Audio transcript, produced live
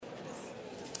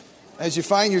As you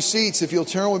find your seats, if you'll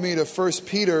turn with me to 1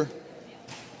 Peter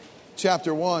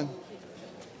chapter 1. Can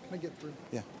I get through?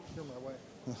 Yeah. You're my way.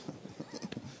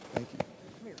 Thank you.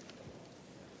 Come here.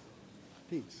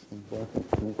 Peace.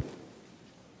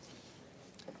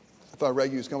 I thought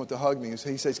Reggie was coming to hug me.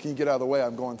 He says, "Can you get out of the way?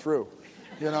 I'm going through."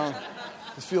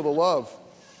 Just feel the love.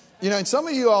 And some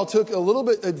of you all took a little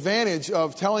bit advantage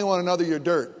of telling one another your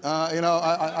dirt.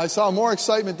 I saw more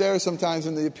excitement there sometimes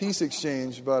in the peace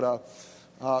exchange, but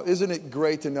isn't it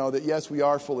great to know that, yes, we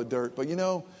are full of dirt, but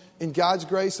in God's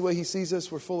grace, the way He sees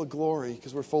us, we're full of glory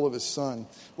because we're full of His Son.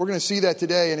 We're going to see that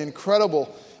today, an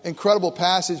incredible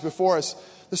passage before us.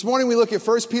 This morning we look at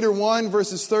 1 Peter 1,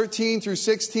 verses 13 through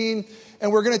 16,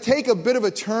 and we're going to take a bit of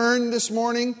a turn this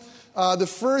morning. The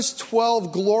first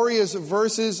 12 glorious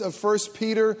verses of 1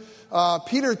 Peter,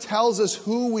 Peter tells us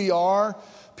who we are.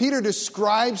 Peter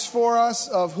describes for us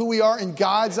of who we are in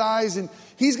God's eyes, and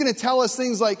he's going to tell us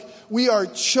things like we are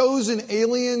chosen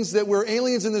aliens, that we're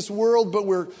aliens in this world, but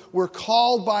we're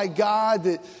called by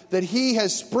God, that He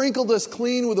has sprinkled us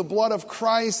clean with the blood of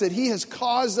Christ, that He has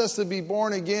caused us to be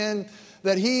born again,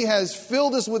 that He has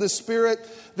filled us with the Spirit,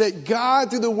 that God,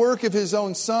 through the work of His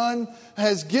own Son,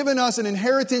 has given us an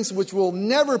inheritance which will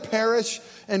never perish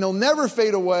and will never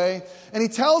fade away. And He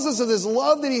tells us of this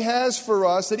love that He has for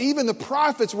us, that even the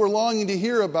prophets were longing to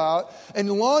hear about,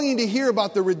 and longing to hear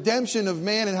about the redemption of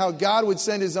man and how God would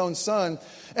send His own Son.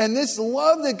 And this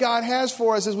love that God has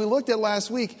for us, as we looked at last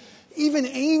week, even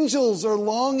angels are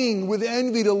longing with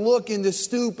envy to look and to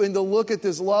stoop and to look at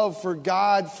this love for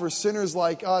God, for sinners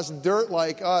like us, dirt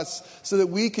like us, so that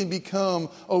we can become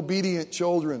obedient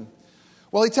children.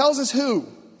 Well, He tells us who.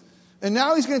 And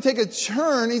now He's going to take a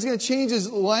turn. He's going to change His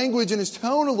language and His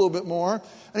tone a little bit more.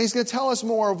 And He's going to tell us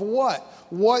more of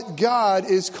what God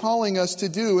is calling us to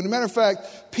do. And as a matter of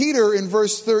fact, Peter in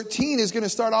verse 13 is going to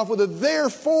start off with a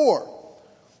therefore.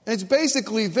 And it's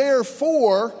basically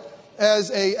therefore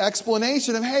as an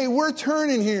explanation of, hey, we're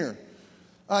turning here.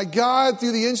 God,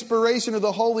 through the inspiration of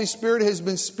the Holy Spirit, has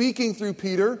been speaking through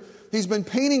Peter. He's been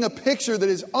painting a picture that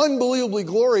is unbelievably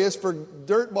glorious for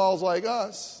dirtballs like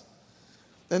us.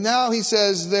 And now he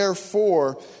says,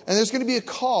 therefore, and there's going to be a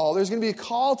call. There's going to be a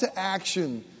call to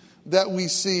action that we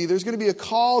see. There's going to be a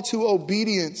call to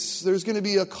obedience. There's going to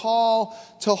be a call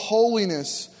to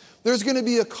holiness. There's going to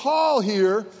be a call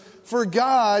here for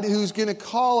God, who's going to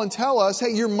call and tell us, hey,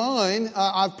 you're mine.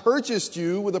 I've purchased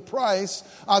you with a price.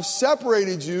 I've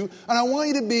separated you. And I want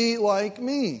you to be like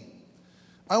me.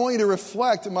 I want you to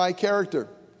reflect my character.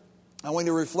 I want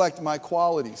you to reflect my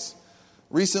qualities.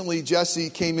 Recently, Jessie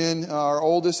came in, our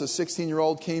oldest, a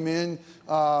 16-year-old, came in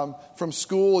from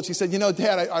school. And she said,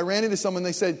 Dad, I ran into someone.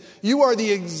 They said, you are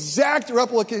the exact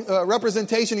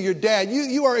representation of your dad.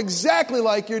 You are exactly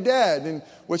like your dad. And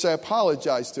which I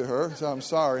apologized to her. So I'm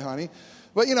sorry, honey.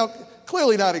 But,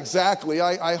 clearly not exactly.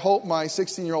 I hope my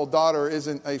 16-year-old daughter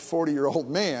isn't a 40-year-old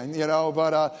man,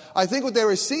 But I think what they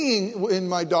were seeing in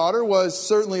my daughter was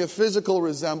certainly a physical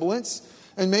resemblance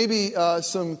and maybe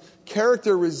some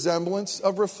character resemblance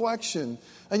of reflection.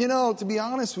 And to be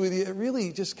honest with you, it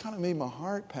really just kind of made my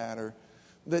heart patter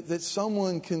that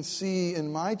someone can see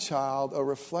in my child a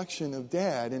reflection of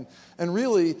Dad. And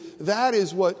really, that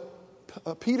is what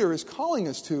Peter is calling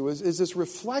us to, is this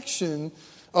reflection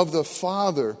of the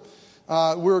Father.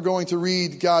 We're going to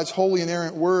read God's holy and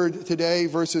inerrant word today,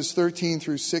 verses 13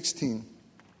 through 16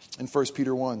 in 1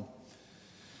 Peter 1.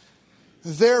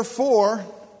 Therefore,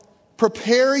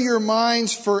 prepare your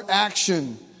minds for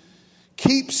action.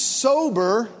 Keep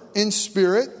sober in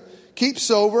spirit. Keep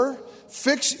sober.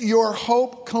 Fix your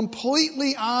hope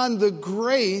completely on the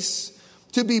grace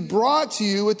to be brought to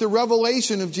you at the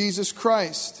revelation of Jesus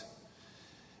Christ.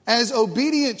 As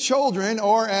obedient children,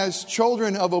 or as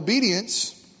children of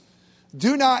obedience,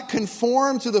 do not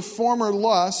conform to the former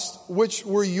lusts which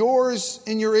were yours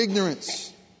in your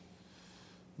ignorance.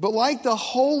 But like the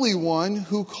Holy One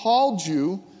who called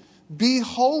you, be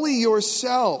holy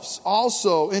yourselves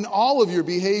also in all of your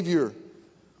behavior,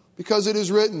 because it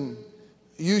is written,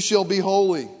 you shall be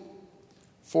holy,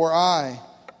 for I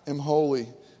am holy.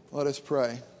 Let us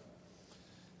pray.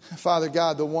 Father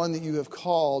God, the one that you have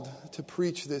called to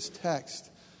preach this text,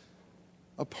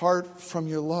 apart from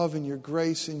your love and your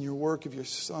grace and your work of your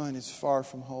Son, is far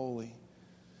from holy.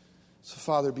 So,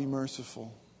 Father, be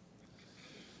merciful.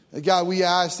 God, we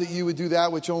ask that you would do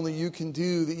that which only you can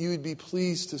do, that you would be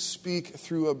pleased to speak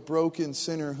through a broken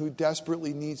sinner who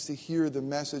desperately needs to hear the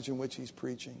message in which he's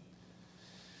preaching.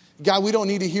 God, we don't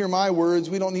need to hear my words.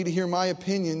 We don't need to hear my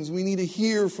opinions. We need to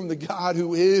hear from the God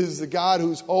who is, the God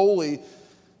who's holy,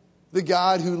 the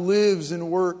God who lives and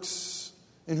works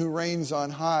and who reigns on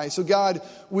high. So God,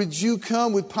 would you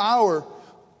come with power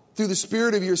through the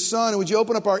Spirit of your Son. And would you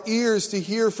open up our ears to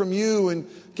hear from you? And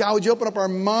God, would you open up our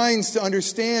minds to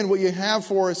understand what you have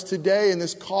for us today in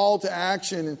this call to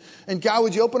action? And God,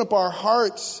 would you open up our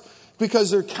hearts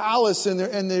because they're callous and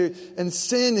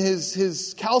sin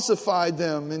has calcified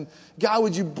them. And God,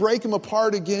 would you break them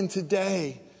apart again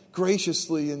today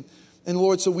graciously? And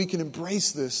Lord, so we can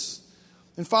embrace this.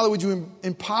 And Father, would you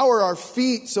empower our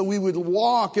feet so we would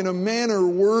walk in a manner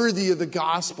worthy of the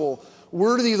gospel,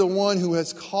 worthy of the one who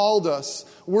has called us,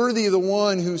 worthy of the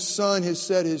one whose Son has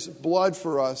shed his blood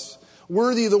for us,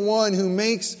 worthy of the one who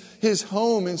makes his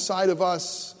home inside of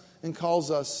us and calls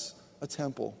us a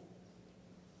temple.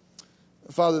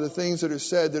 Father, the things that are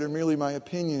said that are merely my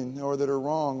opinion or that are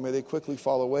wrong, may they quickly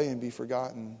fall away and be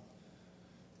forgotten.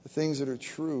 The things that are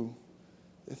true,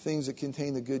 the things that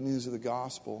contain the good news of the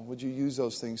gospel, would you use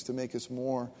those things to make us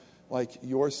more like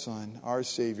your Son, our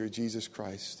Savior, Jesus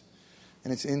Christ.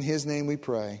 And it's in his name we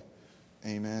pray.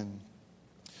 Amen.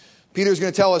 Peter's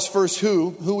going to tell us first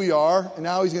who we are, and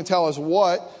now he's going to tell us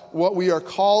what we are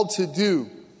called to do.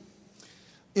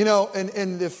 You know,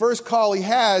 and the first call he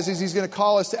has is he's going to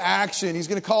call us to action. He's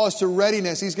going to call us to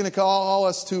readiness. He's going to call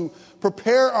us to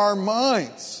prepare our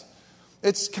minds.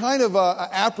 It's kind of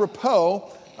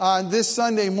apropos on this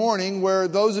Sunday morning, where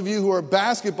those of you who are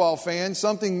basketball fans,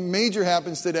 something major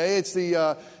happens today. It's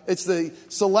the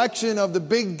selection of the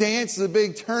big dance, the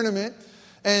big tournament,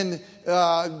 and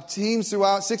teams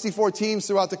throughout 64 teams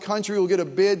throughout the country will get a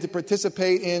bid to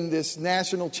participate in this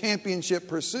national championship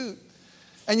pursuit.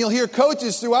 And you'll hear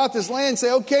coaches throughout this land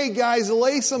say, "Okay, guys,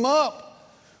 lace them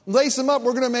up. Lace them up.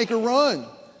 We're going to make a run.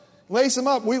 Lace them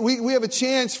up. We have a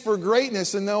chance for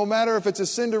greatness, and no matter if it's a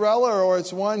Cinderella or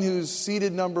it's one who's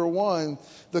seated number one,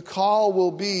 the call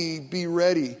will be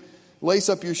ready. Lace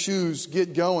up your shoes,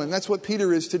 get going." That's what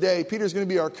Peter is today. Peter's going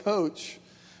to be our coach.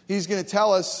 He's going to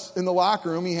tell us in the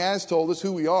locker room, he has told us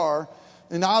who we are,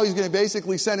 and now he's going to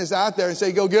basically send us out there and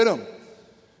say, "Go get them."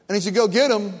 And he said, "Go get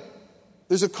them."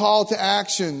 There's a call to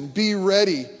action. Be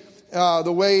ready.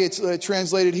 The way it's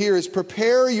translated here is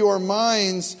prepare your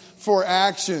minds for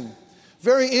action.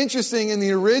 Very interesting in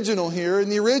the original here. In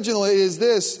the original it is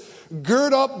this: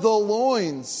 gird up the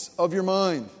loins of your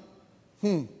mind.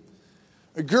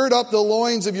 Gird up the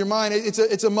loins of your mind.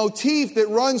 It's a motif that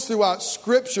runs throughout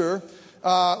Scripture.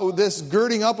 This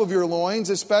girding up of your loins,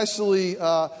 especially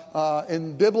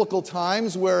in biblical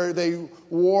times where they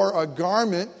wore a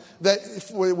garment that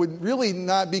would really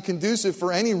not be conducive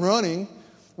for any running,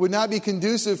 would not be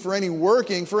conducive for any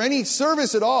working, for any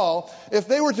service at all. If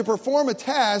they were to perform a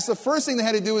task, the first thing they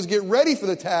had to do was get ready for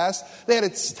the task. They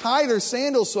had to tie their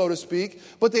sandals, so to speak,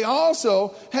 but they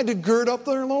also had to gird up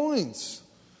their loins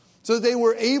so that they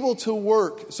were able to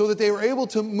work, so that they were able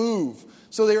to move,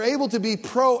 so they were able to be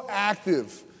proactive.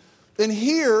 And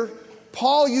here,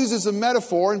 Paul uses a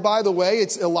metaphor, and by the way,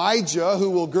 it's Elijah who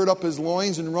will gird up his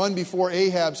loins and run before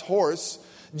Ahab's horse.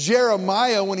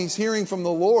 Jeremiah, when he's hearing from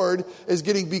the Lord, is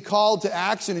be called to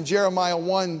action. In Jeremiah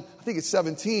 1, I think it's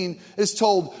 17, is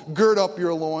told, gird up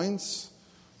your loins.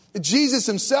 Jesus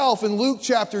himself in Luke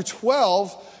chapter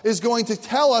 12 is going to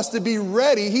tell us to be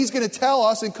ready. He's going to tell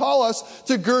us and call us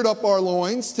to gird up our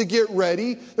loins, to get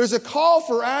ready. There's a call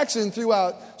for action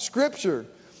throughout Scripture.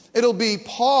 It'll be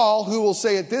Paul who will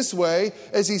say it this way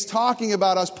as he's talking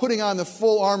about us putting on the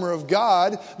full armor of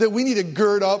God, that we need to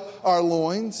gird up our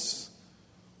loins.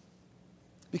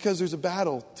 Because there's a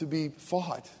battle to be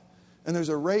fought, and there's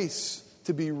a race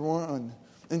to be run.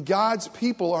 And God's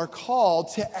people are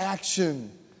called to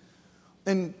action.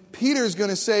 And Peter's going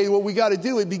to say what we got to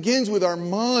do. It begins with our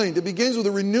mind. It begins with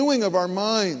the renewing of our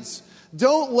minds.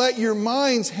 Don't let your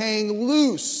minds hang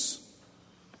loose.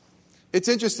 It's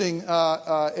interesting.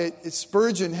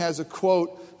 Spurgeon has a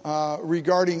quote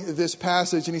regarding this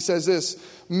passage, and he says this: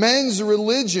 men's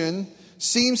religion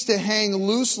seems to hang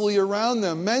loosely around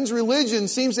them. Men's religion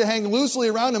seems to hang loosely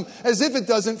around them as if it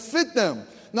doesn't fit them.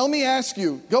 Now let me ask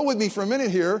you, go with me for a minute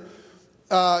here.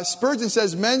 Spurgeon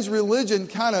says men's religion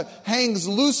kind of hangs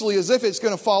loosely as if it's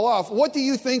going to fall off. What do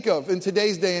you think of in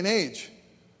today's day and age?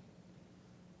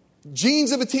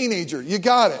 Jeans of a teenager. You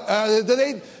got it.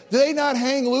 Do they not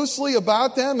hang loosely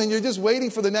about them, and you're just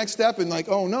waiting for the next step and like,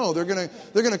 oh no, they're going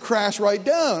to crash right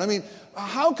down. I mean,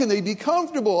 how can they be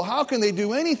comfortable? How can they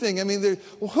do anything? I mean,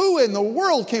 who in the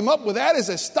world came up with that as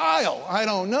a style? I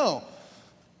don't know.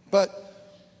 But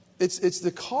it's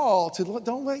the call to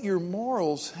don't let your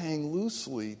morals hang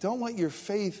loosely. Don't let your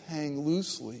faith hang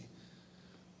loosely.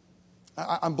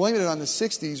 I'm blaming it on the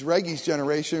 60s, Reggie's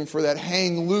generation, for that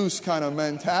hang loose kind of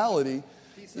mentality.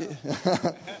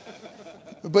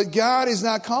 But God is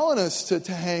not calling us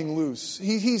to hang loose.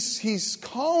 He's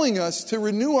calling us to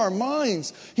renew our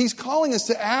minds. He's calling us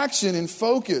to action and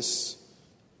focus.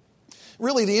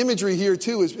 Really, the imagery here,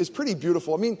 too, is pretty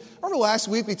beautiful. I mean, remember last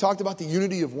week we talked about the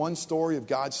unity of one story, of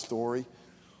God's story?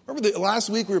 Remember last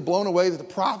week we were blown away that the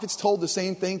prophets told the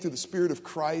same thing through the Spirit of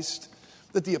Christ,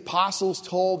 that the apostles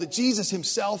told, that Jesus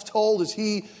himself told as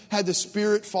he had the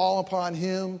Spirit fall upon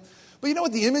him. But you know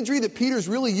what the imagery that Peter's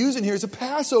really using here is a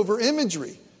Passover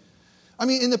imagery. I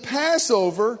mean, in the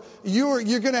Passover, you're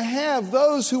going to have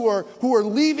those who are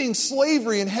leaving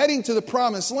slavery and heading to the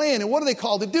promised land. And what are they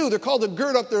called to do? They're called to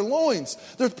gird up their loins.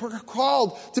 They're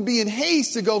called to be in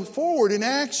haste, to go forward in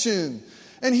action.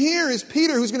 And here is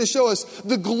Peter who's going to show us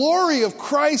the glory of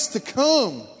Christ to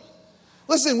come.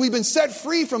 Listen, we've been set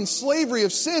free from slavery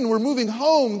of sin. We're moving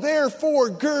home. Therefore,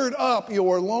 gird up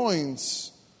your loins.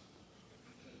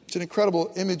 It's an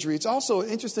incredible imagery. It's also an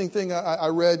interesting thing I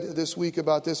read this week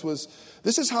about this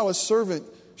is how a servant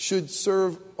should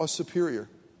serve a superior.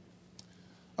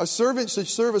 A servant should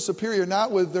serve a superior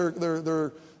not with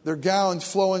their gowns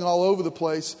flowing all over the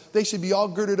place. They should be all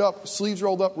girded up, sleeves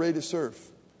rolled up, ready to serve.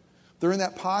 They're in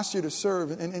that posture to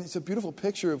serve. And it's a beautiful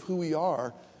picture of who we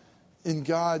are in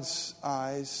God's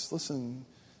eyes. Listen,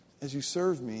 as you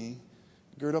serve me,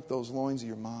 gird up those loins of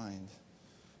your mind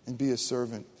and be a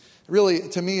servant. Really,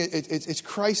 to me, it's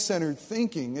Christ-centered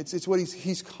thinking. It's what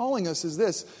he's calling us is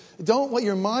this. Don't let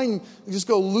your mind just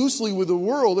go loosely with the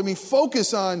world. I mean,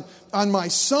 focus on my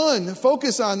Son.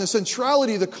 Focus on the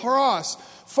centrality of the cross.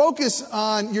 Focus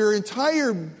on your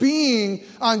entire being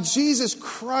on Jesus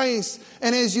Christ.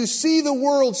 And as you see the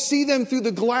world, see them through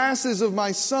the glasses of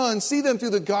my Son. See them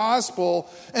through the gospel.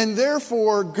 And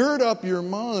therefore, gird up your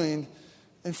mind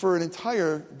and for an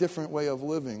entire different way of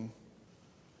living.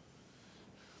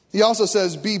 He also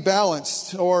says, be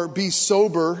balanced, or be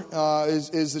sober,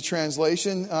 is the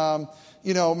translation.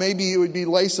 Maybe it would be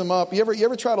lace them up. You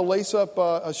ever try to lace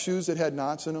up shoes that had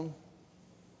knots in them?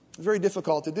 It's very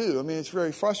difficult to do. I mean, it's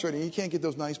very frustrating. You can't get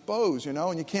those nice bows,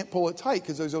 and you can't pull it tight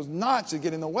because there's those knots that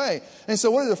get in the way. And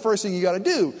so what is the first thing you got to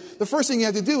do? The first thing you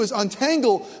have to do is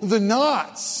untangle the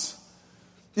knots.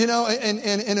 And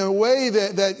in a way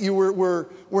that you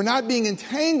we're not being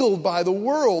entangled by the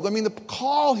world. I mean, the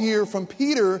call here from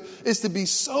Peter is to be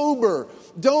sober.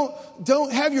 Don't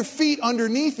have your feet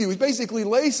underneath you. Basically,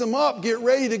 lace them up, get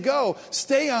ready to go.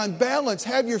 Stay on balance,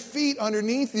 have your feet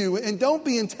underneath you, and don't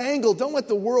be entangled. Don't let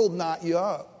the world knot you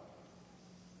up.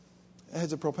 It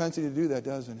has a propensity to do that,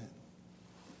 doesn't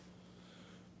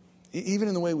it? Even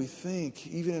in the way we think,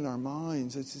 even in our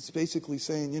minds, it's basically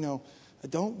saying,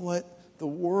 don't let the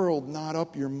world knot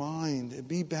up your mind.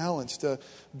 Be balanced.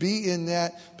 Be in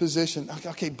that position.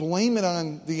 Okay, blame it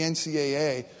on the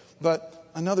NCAA. But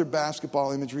another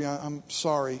basketball imagery. I'm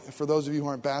sorry for those of you who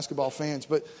aren't basketball fans.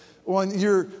 But when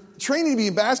you're training to be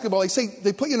in basketball,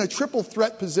 they put you in a triple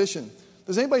threat position.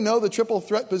 Does anybody know the triple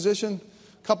threat position?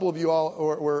 A couple of you all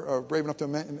were brave enough to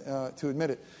admit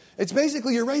it. It's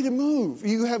basically you're ready to move.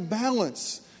 You have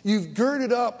balance. You've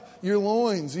girded up your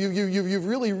loins.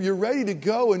 You're ready to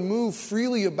go and move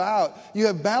freely about. You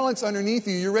have balance underneath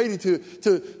you. You're ready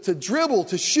to dribble,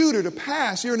 to shoot, or to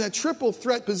pass. You're in that triple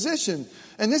threat position.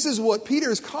 And this is what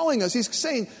Peter is calling us. He's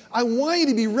saying, I want you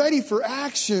to be ready for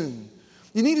action.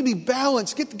 You need to be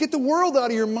balanced. Get the world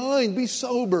out of your mind. Be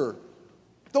sober.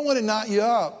 Don't let it knot you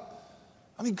up.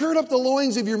 I mean, gird up the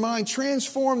loins of your mind.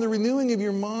 Transform the renewing of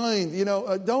your mind.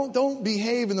 Don't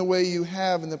behave in the way you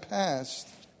have in the past.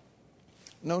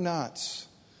 No knots.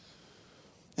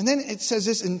 And then it says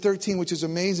this in 13, which is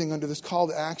amazing under this call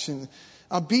to action.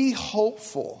 Be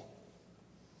hopeful.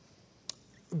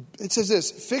 It says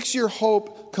this, fix your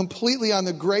hope completely on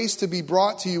the grace to be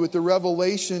brought to you with the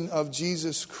revelation of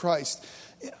Jesus Christ.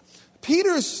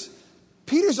 Peter's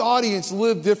audience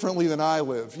lived differently than I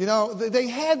live. They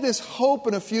had this hope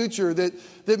in a future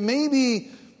that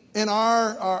maybe in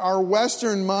our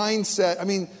Western mindset, I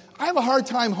mean, I have a hard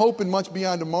time hoping much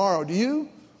beyond tomorrow. Do you?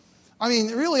 I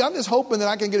mean, really, I'm just hoping that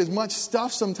I can get as much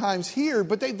stuff sometimes here.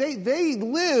 But they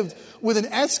lived with an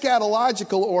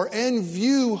eschatological or end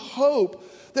view hope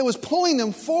that was pulling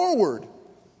them forward.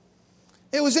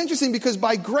 It was interesting because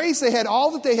by grace they had all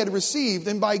that they had received.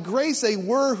 And by grace they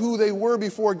were who they were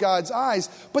before God's eyes.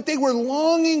 But they were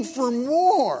longing for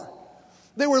more.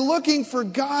 They were looking for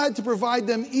God to provide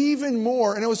them even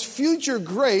more. And it was future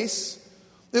grace.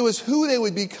 It was who they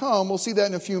would become. We'll see that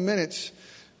in a few minutes.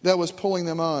 That was pulling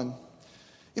them on.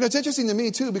 It's interesting to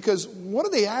me too, because what are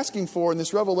they asking for in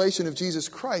this revelation of Jesus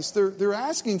Christ? They're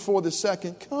asking for the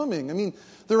second coming. I mean,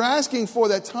 they're asking for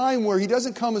that time where he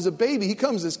doesn't come as a baby. He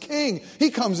comes as king.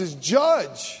 He comes as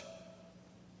judge.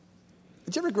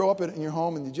 Did you ever grow up in your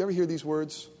home and did you ever hear these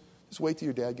words? Just wait till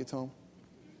your dad gets home.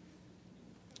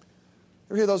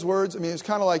 Ever hear those words? I mean, it's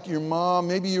kind of like your mom.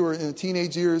 Maybe you were in the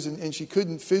teenage years and she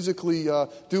couldn't physically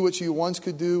do what she once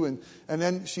could do. And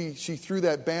then she threw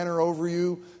that banner over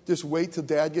you. Just wait till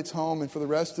dad gets home. And for the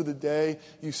rest of the day,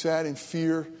 you sat in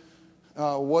fear.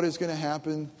 What is going to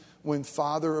happen when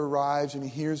father arrives and he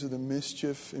hears of the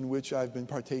mischief in which I've been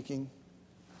partaking?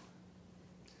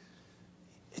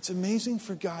 It's amazing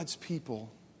for God's people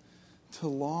to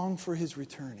long for his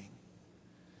returning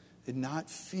and not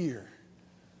fear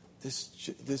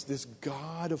this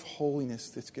God of holiness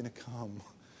that's going to come and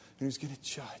who's going to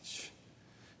judge.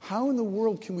 How in the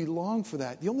world can we long for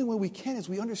that? The only way we can is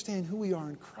we understand who we are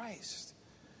in Christ.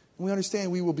 And we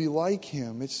understand we will be like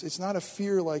him. It's not a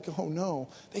fear like, oh no.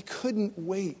 They couldn't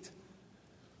wait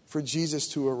for Jesus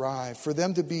to arrive, for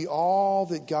them to be all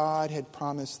that God had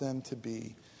promised them to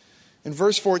be. In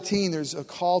verse 14, there's a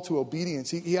call to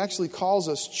obedience. He actually calls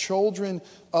us children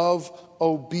of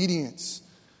obedience.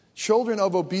 Children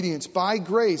of obedience by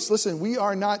grace. Listen, we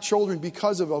are not children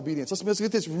because of obedience. Let's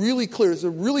get this really clear. It's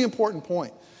a really important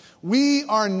point. We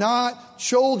are not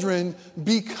children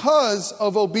because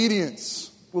of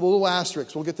obedience. With a little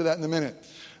asterisk. We'll get to that in a minute.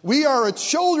 We are a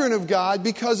children of God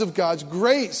because of God's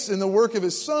grace in the work of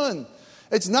his Son.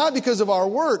 It's not because of our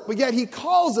work, but yet he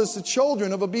calls us the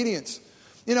children of obedience.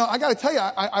 You know, I got to tell you,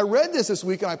 I read this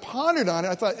week and I pondered on it.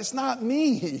 I thought, it's not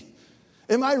me.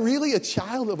 Am I really a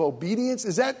child of obedience?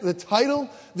 Is that the title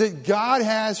that God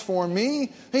has for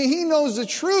me? He knows the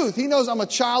truth. He knows I'm a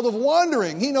child of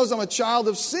wandering. He knows I'm a child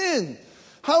of sin.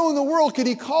 How in the world could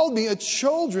he call me a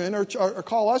children or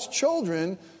call us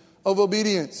children of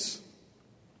obedience?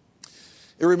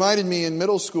 It reminded me in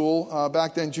middle school,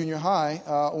 back then junior high,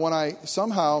 when I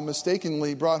somehow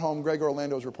mistakenly brought home Greg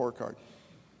Orlando's report card.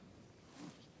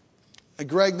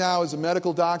 Greg now is a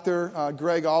medical doctor.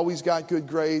 Greg always got good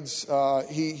grades.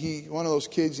 He one of those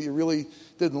kids he really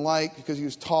didn't like because he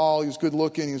was tall, he was good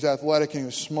looking, he was athletic, and he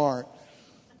was smart.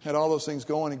 Had all those things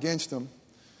going against him.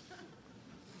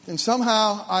 And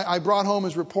somehow I brought home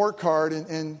his report card,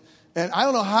 and I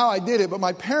don't know how I did it, but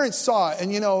my parents saw it,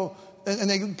 and you know, and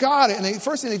they got it, and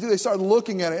first thing they do, they started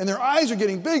looking at it, and their eyes are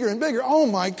getting bigger and bigger. Oh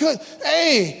my goodness!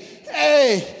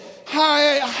 Hey,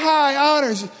 high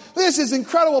honors. This is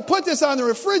incredible. Put this on the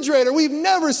refrigerator. We've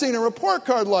never seen a report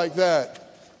card like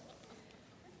that.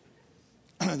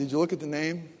 Did you look at the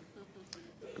name?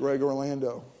 Greg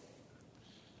Orlando.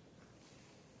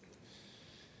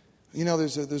 You know,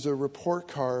 there's a report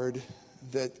card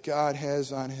that God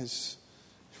has on his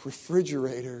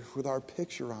refrigerator with our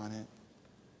picture on it.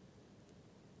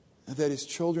 And that is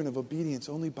children of obedience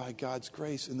only by God's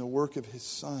grace in the work of his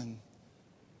Son.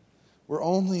 We're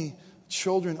only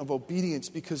children of obedience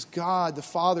because God the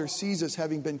Father sees us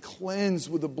having been cleansed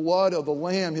with the blood of the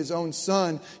Lamb, his own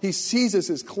Son. He sees us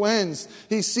as cleansed.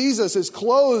 He sees us as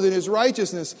clothed in his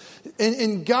righteousness.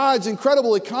 In God's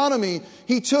incredible economy,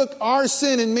 he took our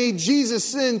sin and made Jesus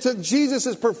sin, took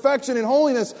Jesus' perfection and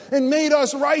holiness and made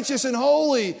us righteous and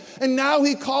holy. And now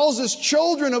he calls us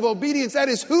children of obedience. That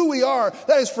is who we are.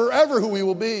 That is forever who we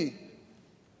will be.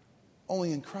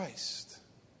 Only in Christ.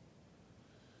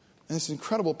 And it's an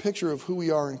incredible picture of who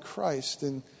we are in Christ.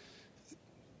 And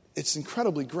it's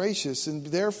incredibly gracious. And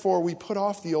therefore, we put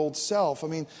off the old self. I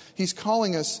mean, he's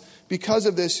calling us because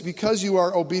of this, because you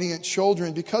are obedient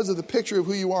children, because of the picture of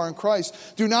who you are in Christ.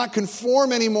 Do not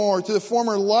conform anymore to the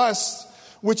former lusts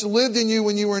which lived in you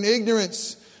when you were in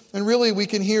ignorance. And really, we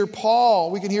can hear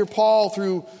Paul. We can hear Paul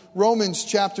through Romans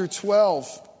chapter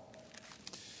 12.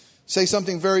 Say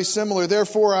something very similar.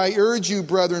 Therefore, I urge you,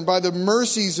 brethren, by the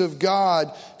mercies of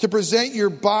God, to present your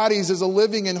bodies as a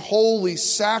living and holy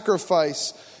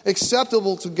sacrifice,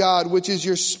 acceptable to God, which is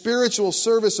your spiritual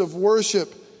service of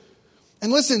worship.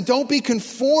 And listen, don't be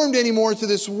conformed anymore to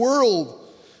this world,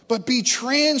 but be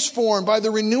transformed by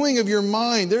the renewing of your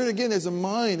mind. There again is a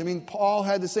mind. I mean, Paul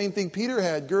had the same thing Peter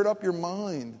had. Gird up your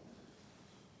mind.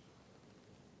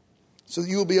 So that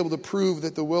you will be able to prove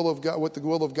that the will of God, what the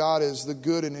will of God is, the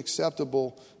good and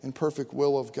acceptable and perfect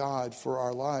will of God for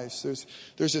our lives.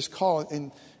 There's this call,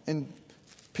 and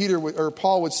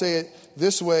Paul would say it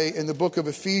this way in the book of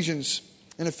Ephesians.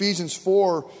 In Ephesians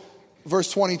 4,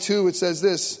 verse 22, it says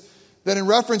this, that in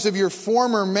reference of your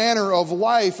former manner of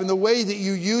life and the way that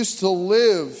you used to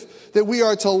live, that we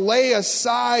are to lay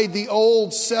aside the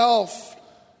old self,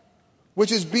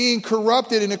 which is being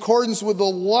corrupted in accordance with the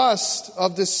lust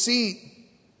of deceit.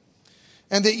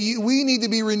 And that we need to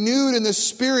be renewed in the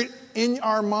spirit in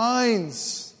our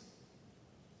minds.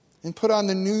 And put on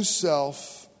the new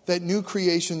self, that new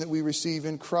creation that we receive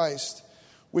in Christ,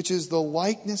 which is the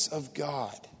likeness of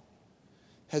God,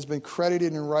 has been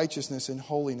credited in righteousness and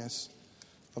holiness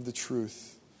of the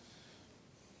truth.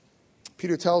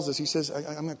 Peter tells us, he says,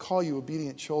 I'm going to call you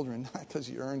obedient children, not because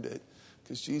you earned it,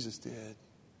 because Jesus did.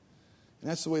 And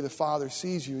that's the way the Father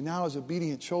sees you. Now as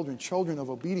obedient children, children of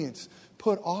obedience,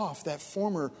 put off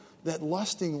that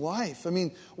lusting life. I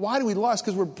mean, why do we lust?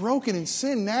 Because we're broken in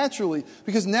sin naturally.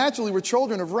 Because naturally we're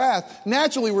children of wrath.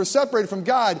 Naturally we're separated from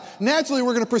God. Naturally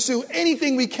we're going to pursue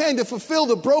anything we can to fulfill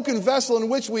the broken vessel in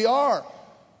which we are.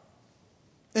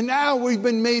 And now we've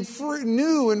been made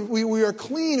new, and we are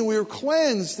clean, and we are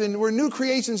cleansed, and we're new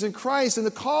creations in Christ. And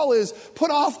the call is,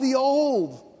 put off the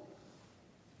old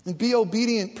and be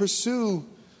obedient. Pursue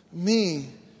me.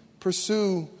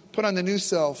 Put on the new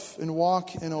self and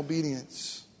walk in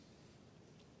obedience.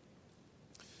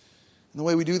 And the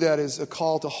way we do that is a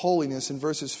call to holiness. In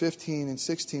verses 15 and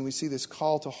 16, we see this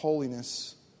call to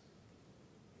holiness.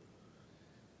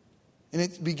 And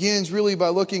it begins really by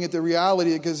looking at the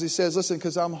reality, because he says, listen,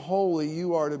 because I'm holy,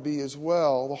 you are to be as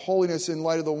well. The holiness in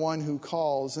light of the one who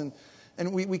calls. And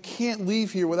we can't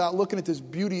leave here without looking at this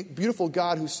beautiful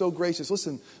God who's so gracious.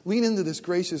 Listen, lean into this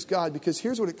gracious God, because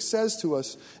here's what it says to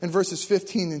us in verses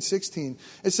 15 and 16.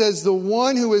 It says, the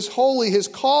one who is holy has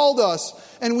called us,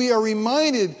 and we are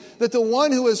reminded that the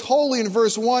one who is holy in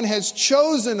verse 1 has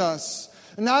chosen us.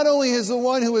 Not only has the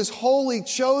one who is holy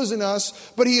chosen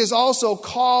us, but he has also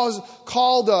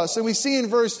called us. And we see in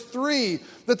verse 3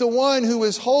 that the one who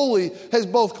is holy has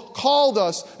both called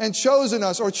us and chosen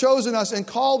us, or chosen us and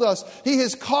called us. He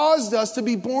has caused us to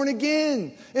be born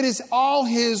again. It is all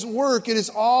his work. It is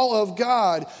all of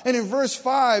God. And in verse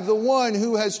 5, the one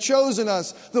who has chosen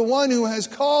us, the one who has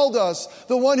called us,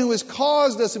 the one who has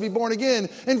caused us to be born again.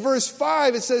 In verse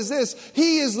 5, it says this: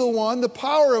 he is the one, the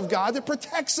power of God, that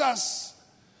protects us.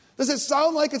 Does it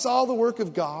sound like it's all the work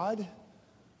of God?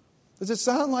 Does it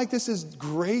sound like this is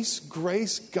grace,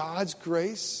 God's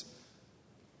grace?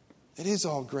 It is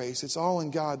all grace. It's all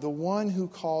in God. The one who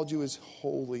called you is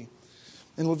holy.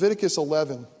 In Leviticus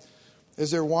 11, as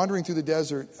they're wandering through the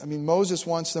desert, Moses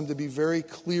wants them to be very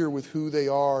clear with who they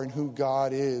are and who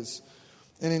God is.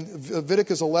 And in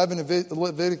Leviticus 11,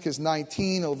 Leviticus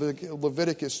 19,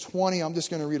 Leviticus 20, I'm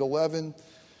just going to read 11.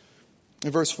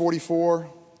 In verse 44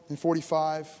 and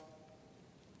 45,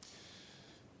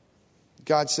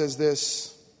 God says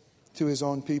this to his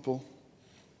own people.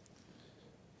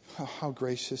 Oh, how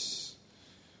gracious.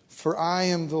 For I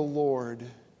am the Lord,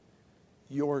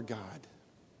 your God.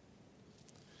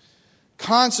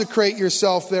 Consecrate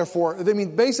yourself, therefore.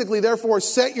 Therefore,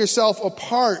 set yourself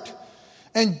apart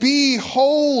and be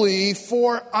holy,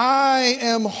 for I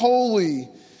am holy.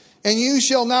 And you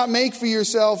shall not make for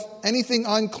yourself anything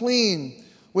unclean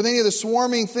with any of the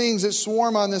swarming things that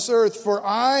swarm on this earth. For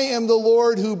I am the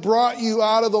Lord who brought you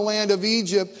out of the land of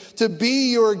Egypt to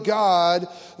be your God.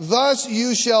 Thus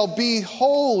you shall be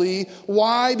holy.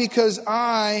 Why? Because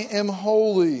I am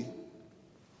holy.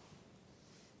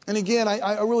 And again,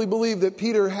 I really believe that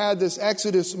Peter had this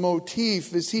Exodus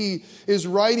motif as he is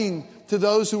writing to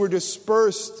those who were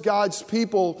dispersed, God's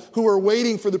people who were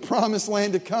waiting for the promised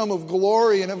land to come of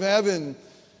glory and of heaven.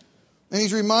 And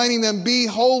he's reminding them, be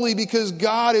holy because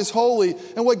God is holy.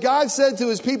 And what God said to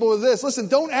his people is this: listen,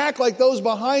 don't act like those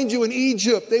behind you in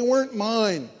Egypt. They weren't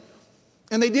mine.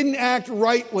 And they didn't act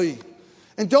rightly.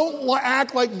 And don't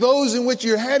act like those in which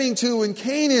you're heading to in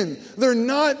Canaan. They're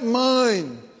not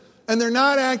mine. And they're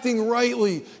not acting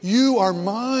rightly. You are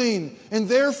mine. And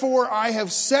therefore I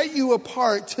have set you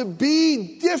apart to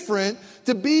be different,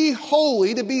 to be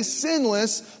holy, to be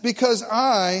sinless, because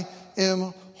I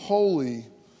am holy.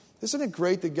 Isn't it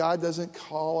great that God doesn't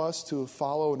call us to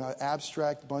follow an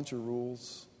abstract bunch of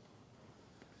rules?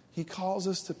 He calls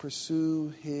us to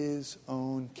pursue his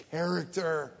own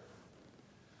character.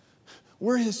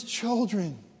 We're his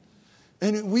children.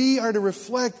 And we are to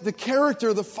reflect the character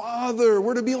of the Father.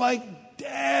 We're to be like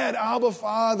Dad, Abba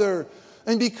Father.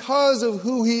 And because of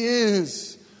who he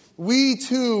is, we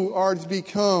too are to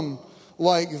become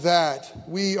like that.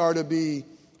 We are to be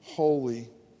holy.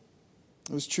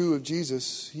 It was true of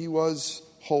Jesus. He was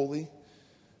holy,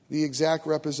 the exact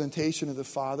representation of the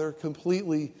Father,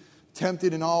 completely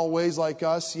tempted in all ways like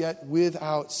us, yet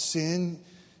without sin,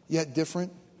 yet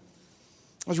different.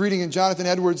 I was reading in Jonathan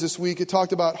Edwards this week. It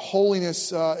talked about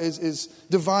holiness is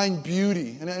divine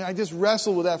beauty. And I just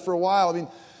wrestled with that for a while.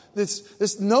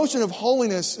 This notion of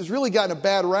holiness has really gotten a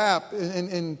bad rap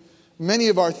in many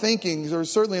of our thinkings, or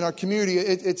certainly in our community.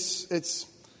 It's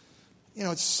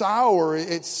sour,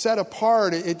 it's set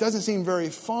apart, it doesn't seem very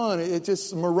fun, it's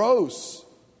just morose.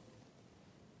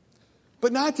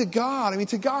 But not to God.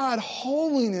 To God,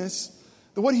 holiness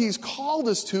what he's called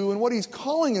us to and what he's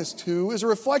calling us to is a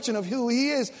reflection of who he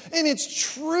is in its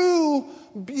true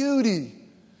beauty.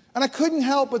 And I couldn't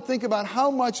help but think about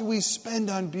how much we spend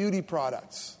on beauty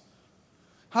products.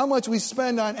 How much we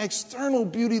spend on external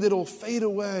beauty that will fade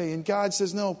away. And God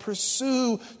says, no,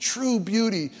 pursue true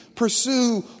beauty.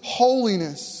 Pursue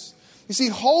holiness. You see,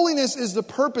 holiness is the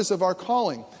purpose of our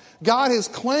calling. God has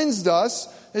cleansed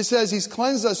us. It says he's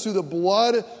cleansed us through the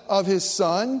blood of his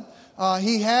Son.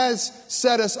 He has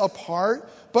set us apart.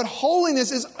 But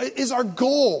holiness is our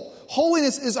goal.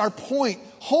 Holiness is our point.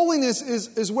 Holiness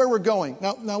is where we're going.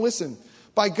 Now listen.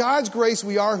 By God's grace,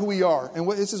 we are who we are.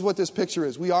 And this is what this picture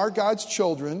is. We are God's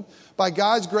children. By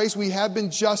God's grace, we have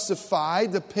been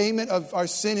justified. The payment of our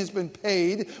sin has been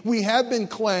paid. We have been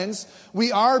cleansed.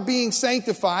 We are being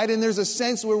sanctified. And there's a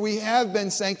sense where we have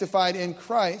been sanctified in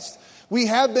Christ. We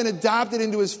have been adopted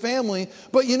into his family.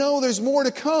 But there's more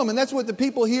to come. And that's what the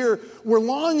people here were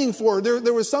longing for.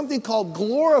 There was something called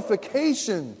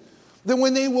glorification. That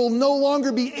when they will no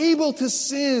longer be able to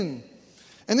sin.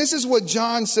 And this is what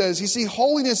John says. You see,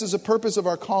 holiness is the purpose of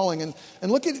our calling. And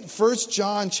look at 1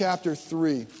 John chapter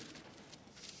 3.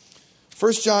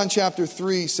 1 John chapter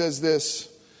 3 says this.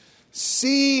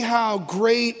 See how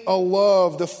great a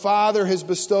love the Father has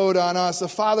bestowed on us. The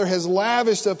Father has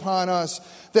lavished upon us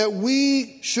that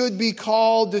we should be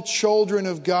called the children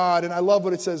of God. And I love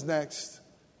what it says next.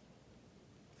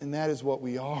 And that is what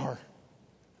we are.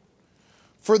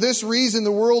 For this reason,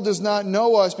 the world does not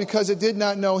know us because it did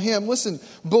not know him. Listen,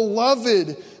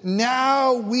 beloved,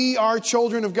 now we are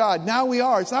children of God. Now we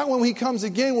are. It's not when he comes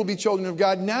again we'll be children of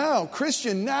God. Now,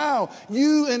 Christian, now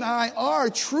you and I are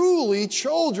truly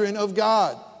children of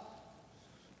God.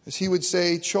 As he would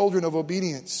say, children of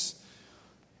obedience.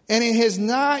 And it has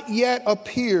not yet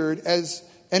appeared as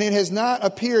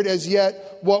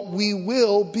yet what we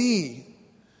will be.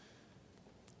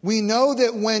 We know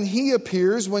that when he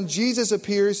appears, when Jesus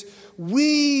appears,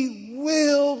 we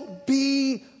will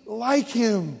be like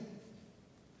him.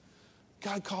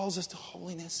 God calls us to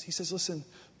holiness. He says, listen,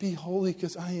 be holy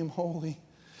because I am holy.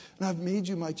 And I've made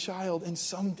you my child. And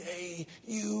someday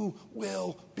you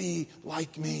will be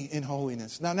like me in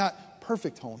holiness. Now, not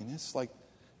perfect holiness. Like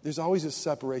there's always a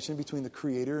separation between the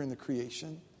creator and the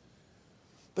creation.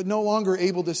 But no longer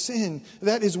able to sin.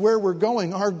 That is where we're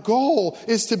going. Our goal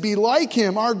is to be like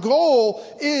him. Our goal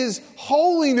is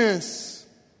holiness.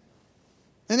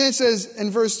 And then it says in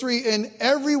verse 3, and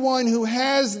everyone who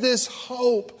has this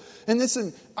hope. And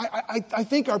listen, I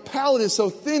think our palate is so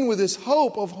thin with this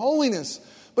hope of holiness.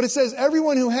 But it says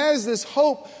everyone who has this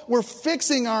hope, we're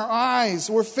fixing our eyes.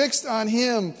 We're fixed on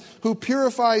him who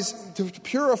purifies to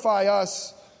purify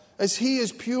us as he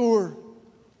is pure.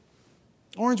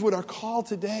 Orangewood, our call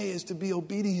today is to be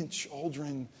obedient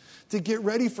children, to get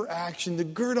ready for action, to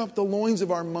gird up the loins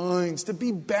of our minds, to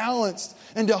be balanced,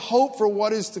 and to hope for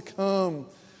what is to come.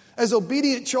 As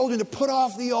obedient children, to put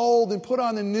off the old and put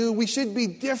on the new. We should be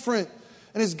different.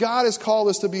 And as God has called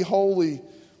us to be holy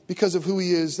because of who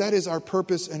he is, that is our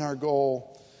purpose and our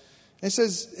goal. And it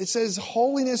says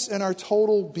holiness in our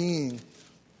total being.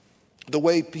 The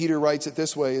way Peter writes it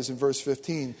this way is in verse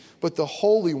 15. But the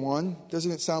Holy One,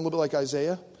 doesn't it sound a little bit like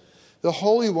Isaiah? The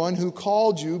Holy One who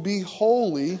called you, be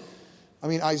holy. I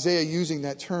mean, Isaiah using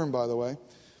that term, by the way.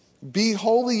 Be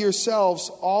holy yourselves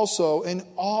also in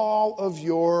all of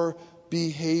your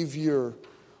behavior.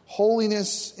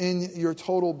 Holiness in your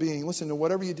total being. Listen, to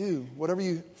whatever you do, whatever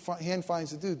your hand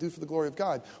finds to do for the glory of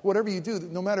God. Whatever you do,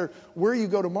 no matter where you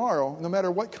go tomorrow, no matter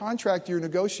what contract you're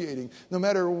negotiating, no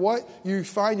matter what you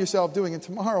find yourself doing, and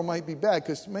tomorrow might be bad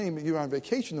because maybe you're on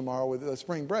vacation tomorrow with a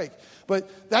spring break. But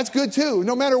that's good too.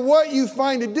 No matter what you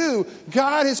find to do,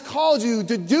 God has called you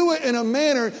to do it in a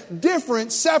manner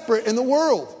different, separate in the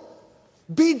world.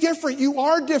 Be different. You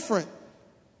are different.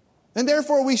 And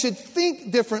therefore we should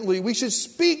think differently. We should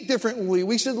speak differently.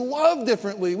 We should love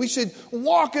differently. We should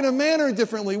walk in a manner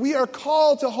differently. We are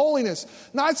called to holiness.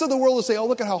 Not so the world will say, oh,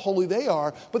 look at how holy they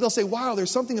are. But they'll say, wow,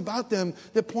 there's something about them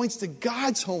that points to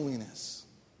God's holiness.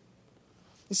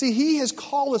 You see, he has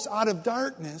called us out of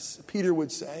darkness, Peter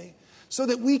would say, so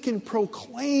that we can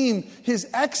proclaim his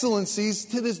excellencies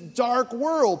to this dark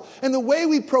world. And the way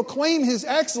we proclaim his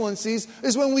excellencies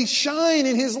is when we shine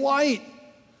in his light.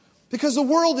 Because the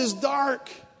world is dark.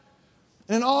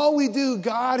 And in all we do,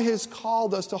 God has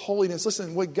called us to holiness.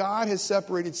 Listen, what God has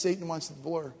separated, Satan wants to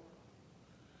blur.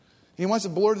 He wants to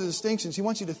blur the distinctions. He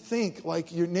wants you to think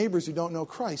like your neighbors who don't know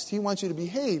Christ. He wants you to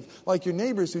behave like your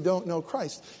neighbors who don't know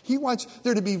Christ. He wants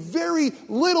there to be very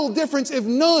little difference, if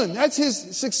none. That's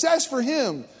his success for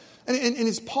him. And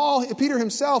it's Peter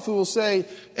himself who will say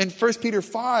in 1 Peter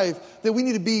 5 that we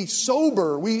need to be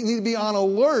sober. We need to be on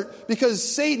alert because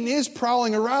Satan is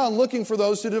prowling around looking for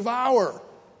those to devour.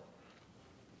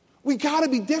 We got to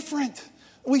be different.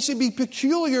 We should be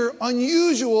peculiar,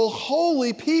 unusual,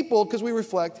 holy people because we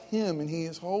reflect him and he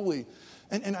is holy.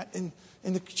 And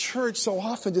the church so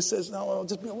often just says, no, it'll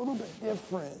just be a little bit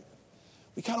different.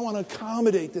 We kind of want to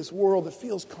accommodate this world that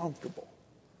feels comfortable.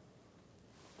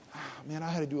 Man, I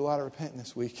had to do a lot of repenting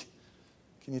this week.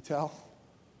 Can you tell?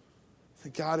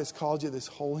 That God has called you to this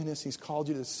holiness. He's called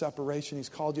you to this separation. He's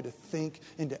called you to think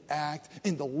and to act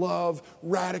and to love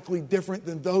radically different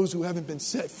than those who haven't been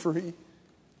set free.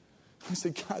 I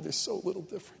said, God, there's so little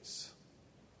difference.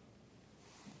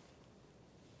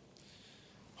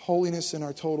 Holiness in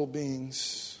our total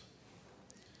beings.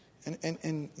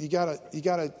 And you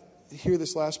gotta hear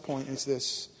this last point. Is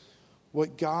this: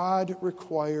 what God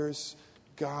requires,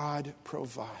 God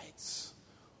provides.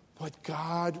 What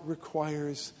God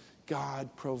requires,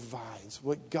 God provides.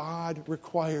 What God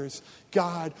requires,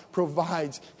 God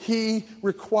provides. He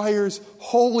requires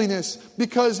holiness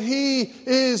because He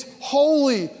is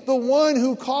holy. The one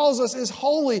who calls us is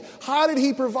holy. How did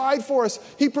He provide for us?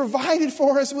 He provided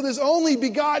for us with His only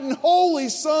begotten holy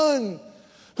Son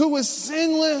who was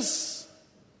sinless.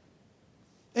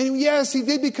 And yes, He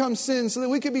did become sin so that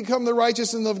we could become the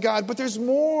righteousness of God. But there's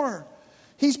more.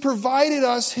 He's provided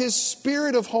us His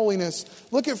Spirit of holiness.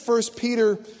 Look at 1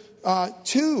 Peter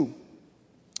 2.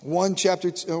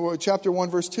 Chapter 1,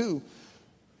 verse 2.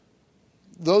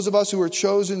 Those of us who are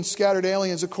chosen, scattered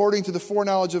aliens, according to the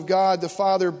foreknowledge of God the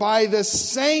Father, by the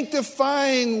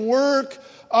sanctifying work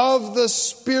of the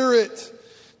Spirit,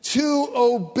 to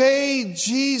obey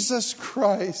Jesus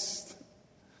Christ.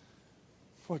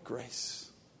 What grace.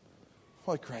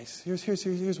 What grace.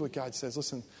 Here's what God says.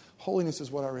 Listen, holiness is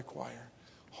what I require.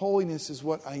 Holiness is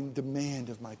what I demand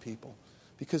of my people.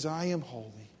 Because I am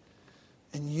holy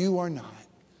and you are not.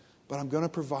 But I'm going to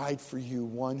provide for you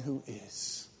one who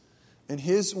is. And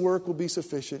His work will be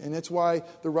sufficient. And that's why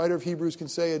the writer of Hebrews can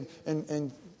say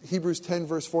in Hebrews 10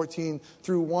 verse 14,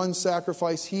 through one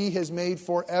sacrifice He has made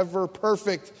forever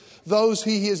perfect those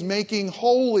He is making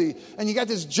holy. And you got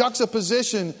this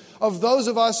juxtaposition of those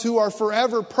of us who are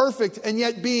forever perfect and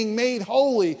yet being made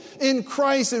holy in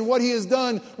Christ and what He has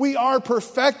done. We are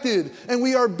perfected and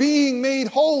we are being made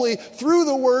holy through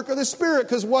the work of the Spirit,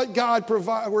 because what God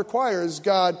requires,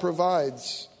 God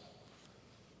provides.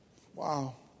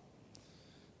 Wow.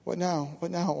 What now?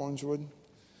 What now, Orangewood?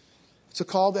 It's a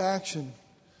call to action.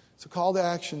 It's a call to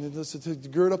action to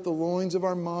gird up the loins of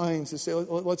our minds, to say,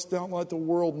 let's don't let the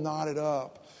world knot it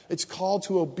up. It's called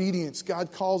to obedience.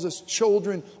 God calls us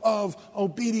children of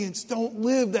obedience. Don't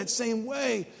live that same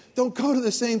way. Don't go to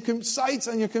the same sites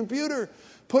on your computer.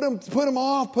 Put them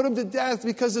off. Put them to death,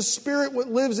 because the Spirit, what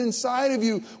lives inside of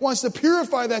you, wants to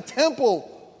purify that temple.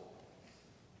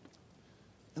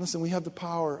 And listen, we have the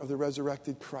power of the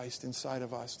resurrected Christ inside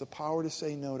of us. The power to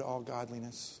say no to all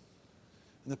godliness.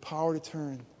 And the power to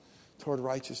turn toward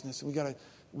righteousness. And we got to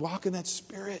walk in that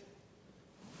Spirit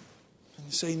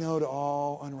and say no to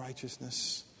all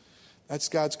unrighteousness. That's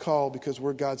God's call, because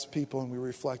we're God's people and we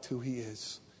reflect who He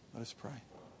is. Let us pray.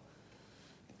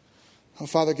 Oh,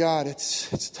 Father God,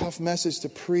 it's a tough message to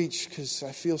preach because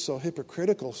I feel so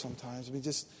hypocritical sometimes.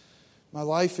 My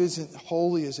life isn't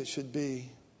holy as it should be.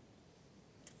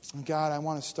 And God, I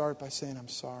want to start by saying I'm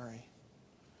sorry.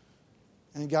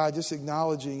 And God, just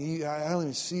acknowledging, I don't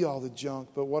even see all the junk,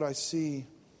 but what I see,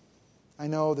 I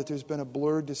know that there's been a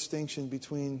blurred distinction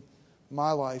between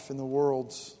my life and the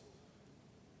world's.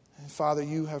 And Father,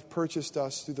 You have purchased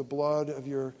us through the blood of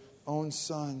Your own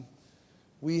Son.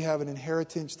 We have an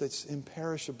inheritance that's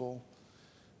imperishable.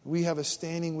 We have a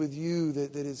standing with You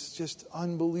that is just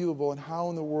unbelievable. And how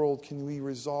in the world can we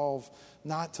resolve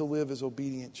not to live as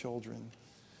obedient children?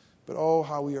 But oh,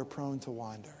 how we are prone to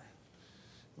wander.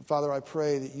 And Father, I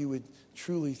pray that You would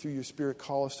truly, through Your Spirit,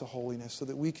 call us to holiness so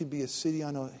that we could be a city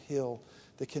on a hill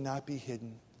that cannot be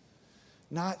hidden.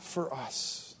 Not for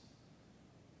us,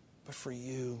 but for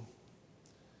You.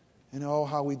 And oh,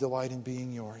 how we delight in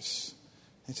being Yours.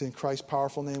 It's in Christ's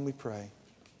powerful name we pray.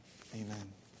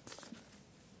 Amen.